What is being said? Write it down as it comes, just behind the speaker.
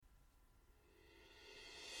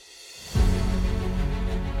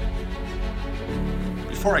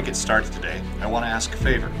Before I get started today, I want to ask a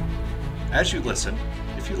favor. As you listen,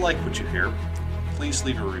 if you like what you hear, please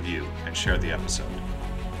leave a review and share the episode.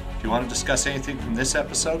 If you want to discuss anything from this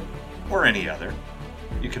episode, or any other,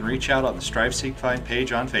 you can reach out on the Strive Seek Find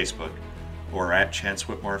page on Facebook, or at Chance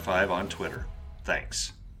Whitmore 5 on Twitter.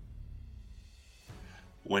 Thanks.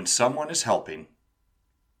 When someone is helping,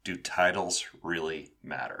 do titles really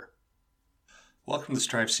matter? Welcome to the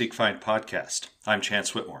Strive Seek Find podcast. I'm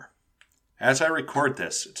Chance Whitmore. As I record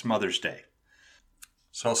this, it's Mother's Day.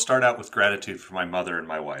 So I'll start out with gratitude for my mother and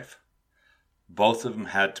my wife. Both of them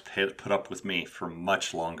had to put up with me for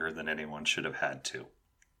much longer than anyone should have had to.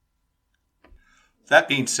 That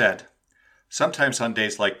being said, sometimes on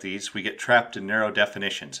days like these, we get trapped in narrow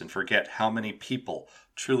definitions and forget how many people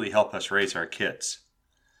truly help us raise our kids.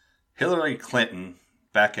 Hillary Clinton,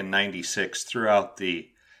 back in '96, threw out the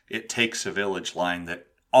 "it takes a village" line that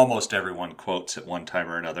almost everyone quotes at one time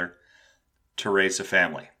or another to raise a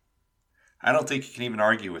family. I don't think you can even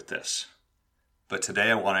argue with this, but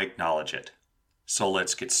today I want to acknowledge it. So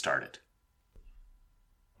let's get started.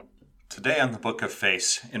 Today on the Book of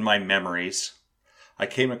Face, in my memories, I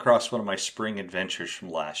came across one of my spring adventures from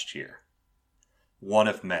last year. One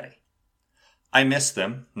of many. I miss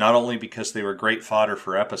them, not only because they were great fodder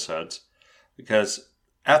for episodes, because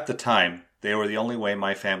at the time, they were the only way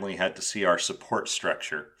my family had to see our support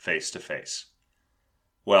structure face to face.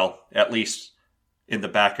 Well, at least in the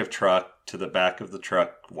back of truck, to the back of the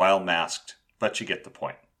truck, while masked, but you get the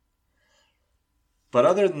point. But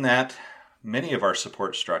other than that, many of our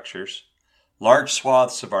support structures, large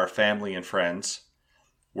swaths of our family and friends,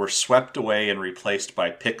 were swept away and replaced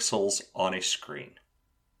by pixels on a screen.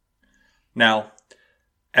 Now,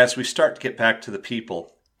 as we start to get back to the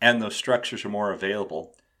people, and those structures are more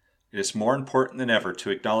available, it is more important than ever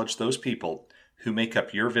to acknowledge those people who make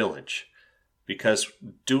up your village, because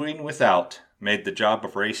doing without made the job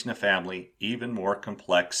of raising a family even more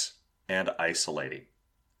complex and isolating.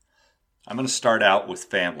 I'm going to start out with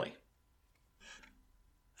family.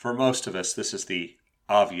 For most of us, this is the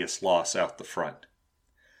obvious loss out the front.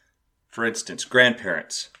 For instance,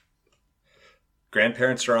 grandparents.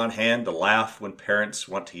 Grandparents are on hand to laugh when parents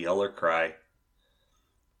want to yell or cry.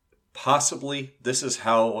 Possibly, this is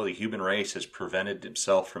how the human race has prevented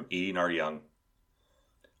itself from eating our young.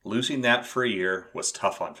 Losing that for a year was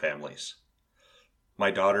tough on families. My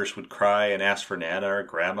daughters would cry and ask for Nana or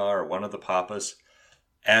Grandma or one of the papas,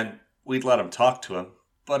 and we'd let them talk to them,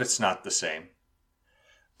 but it's not the same.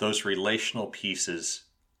 Those relational pieces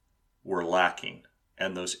were lacking,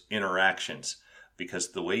 and those interactions,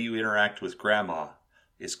 because the way you interact with Grandma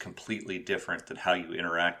is completely different than how you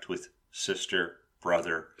interact with sister,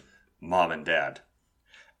 brother, Mom and Dad.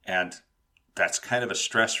 And that's kind of a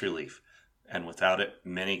stress relief. And without it,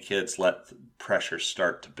 many kids let the pressure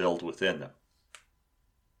start to build within them.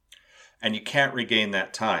 And you can't regain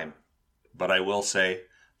that time. But I will say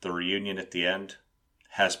the reunion at the end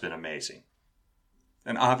has been amazing.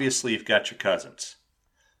 And obviously you've got your cousins.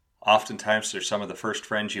 Oftentimes they're some of the first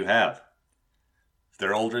friends you have. If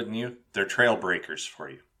they're older than you, they're trailbreakers for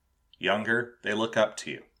you. Younger, they look up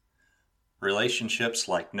to you. Relationships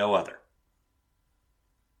like no other.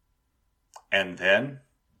 And then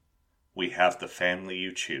we have the family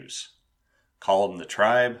you choose. Call them the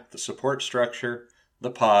tribe, the support structure,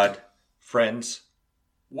 the pod, friends,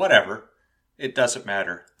 whatever. It doesn't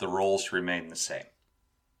matter. The roles remain the same.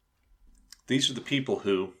 These are the people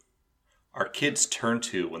who our kids turn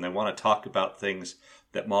to when they want to talk about things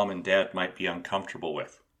that Mom and Dad might be uncomfortable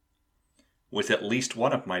with. With at least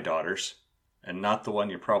one of my daughters, and not the one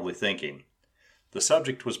you're probably thinking, the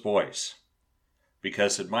subject was boys.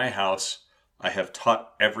 Because in my house, I have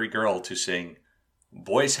taught every girl to sing,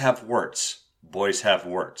 "Boys have warts, boys have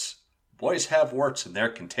warts. Boys have warts and they're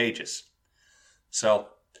contagious."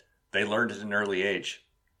 So they learned at an early age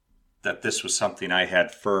that this was something I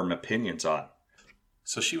had firm opinions on.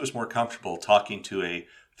 So she was more comfortable talking to a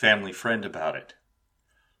family friend about it.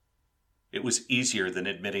 It was easier than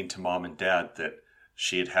admitting to Mom and Dad that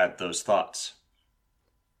she had had those thoughts.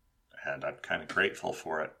 And I'm kind of grateful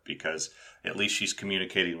for it because at least she's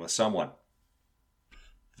communicating with someone.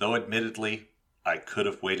 Though admittedly, I could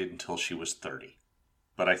have waited until she was 30.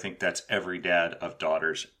 But I think that's every dad of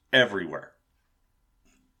daughters everywhere.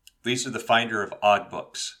 These are the finder of odd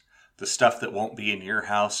books. The stuff that won't be in your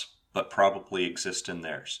house, but probably exist in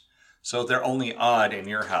theirs. So they're only odd in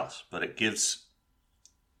your house, but it gives,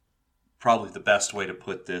 probably the best way to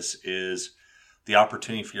put this is the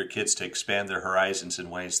opportunity for your kids to expand their horizons in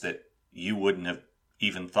ways that you wouldn't have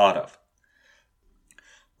even thought of.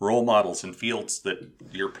 Role models in fields that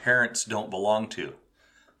your parents don't belong to.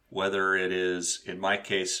 whether it is, in my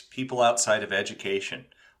case, people outside of education,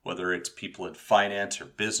 whether it's people in finance or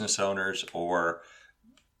business owners or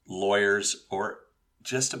lawyers or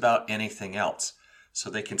just about anything else, so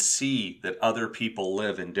they can see that other people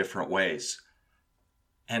live in different ways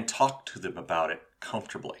and talk to them about it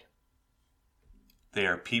comfortably. They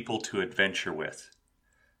are people to adventure with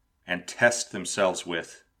and test themselves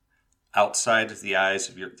with outside of the eyes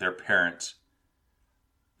of their parents,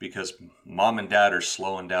 because mom and dad are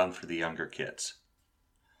slowing down for the younger kids.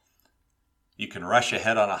 You can rush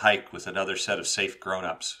ahead on a hike with another set of safe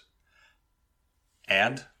grown-ups.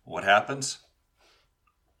 And what happens?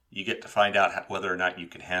 You get to find out whether or not you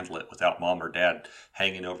can handle it without mom or dad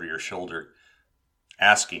hanging over your shoulder,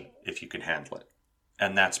 asking if you can handle it.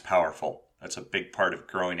 And that's powerful. That's a big part of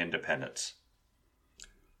growing independence.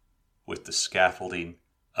 With the scaffolding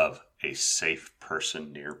of a safe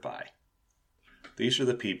person nearby. These are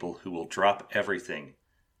the people who will drop everything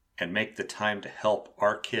and make the time to help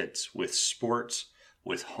our kids with sports,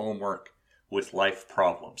 with homework, with life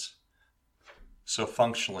problems. So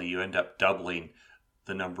functionally, you end up doubling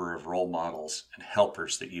the number of role models and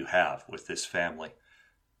helpers that you have with this family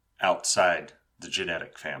outside the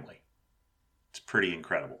genetic family. It's pretty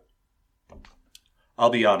incredible. I'll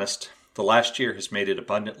be honest, the last year has made it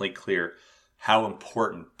abundantly clear how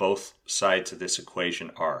important both sides of this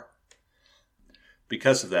equation are.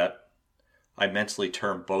 Because of that, I mentally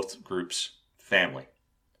term both groups family.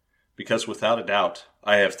 Because without a doubt,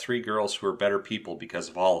 I have 3 girls who are better people because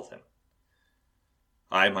of all of them.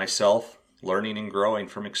 I myself, learning and growing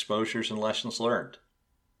from exposures and lessons learned.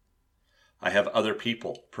 I have other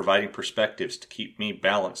people providing perspectives to keep me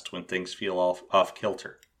balanced when things feel off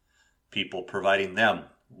kilter. People providing them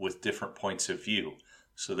with different points of view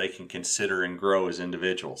so they can consider and grow as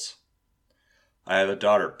individuals. I have a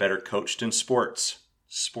daughter better coached in sports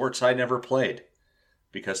I never played,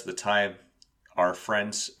 because of the time our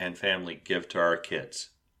friends and family give to our kids.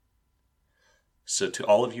 So to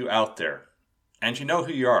all of you out there, and you know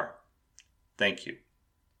who you are, thank you.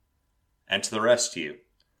 And to the rest of you,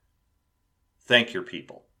 thank your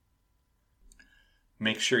people.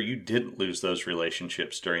 Make sure you didn't lose those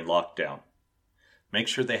relationships during lockdown. Make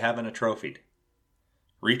sure they haven't atrophied.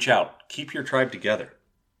 Reach out, keep your tribe together,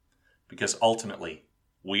 because ultimately,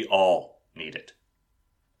 we all need it.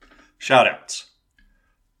 Shoutouts.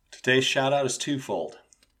 Today's shoutout is twofold.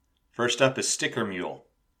 First up is Sticker Mule,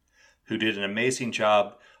 who did an amazing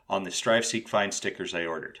job on the Strive, Seek, Find stickers I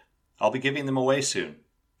ordered. I'll be giving them away soon,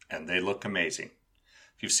 and they look amazing.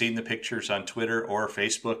 If you've seen the pictures on Twitter or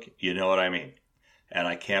Facebook, you know what I mean, and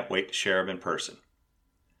I can't wait to share them in person.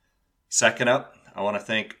 Second up, I want to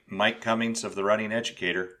thank Mike Cummings of The Running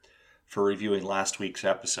Educator for reviewing last week's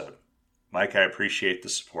episode. Mike, I appreciate the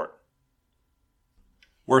support.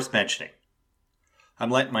 Worth mentioning,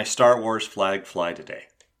 I'm letting my Star Wars flag fly today.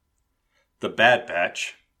 The Bad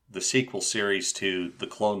Batch, the sequel series to The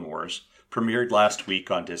Clone Wars, premiered last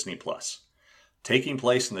week on Disney+. Taking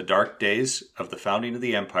place in the dark days of the founding of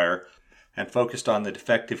the Empire and focused on the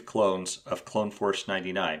defective clones of Clone Force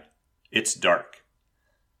 99, it's dark.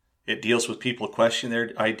 It deals with people questioning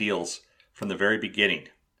their ideals from the very beginning,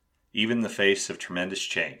 even in the face of tremendous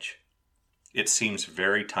change. It seems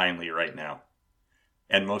very timely right now,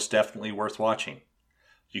 and most definitely worth watching.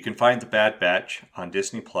 You can find The Bad Batch on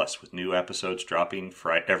Disney Plus with new episodes dropping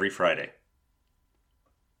every Friday.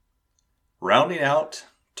 Rounding out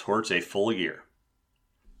towards a full year.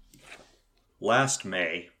 Last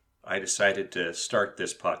May, I decided to start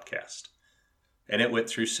this podcast, and it went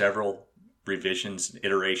through several revisions and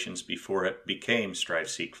iterations before it became Strive,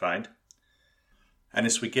 Seek, Find. And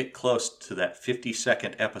as we get close to that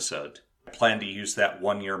 52nd episode, I plan to use that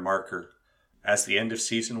 1-year marker as the end of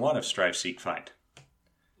Season 1 of Strive, Seek, Find.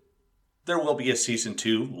 There will be a Season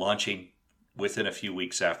 2 launching within a few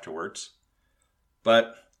weeks afterwards.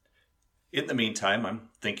 But in the meantime, I'm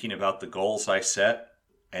thinking about the goals I set,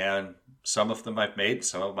 and some of them I've made,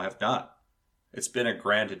 some of them I have not. It's been a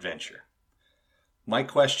grand adventure. My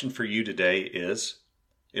question for you today is,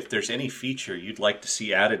 if there's any feature you'd like to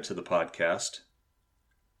see added to the podcast,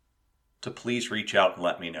 to please reach out and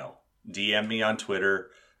let me know. DM me on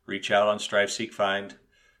Twitter, reach out on Strive, Seek, Find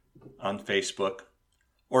on Facebook,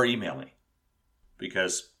 or email me,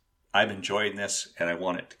 because I'm enjoying this and I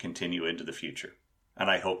want it to continue into the future, and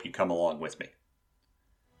I hope you come along with me.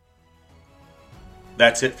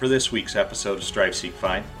 That's it for this week's episode of Strive, Seek,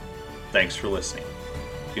 Find. Thanks for listening.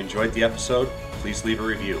 If you enjoyed the episode, please leave a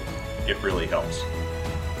review. It really helps.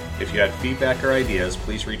 If you have feedback or ideas,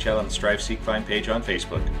 please reach out on the Strive, Seek, Find page on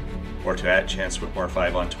Facebook, or to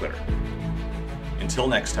 @ChanceWhitmore5 on Twitter. Until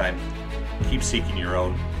next time, keep seeking your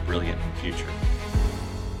own brilliant future.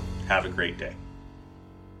 Have a great day.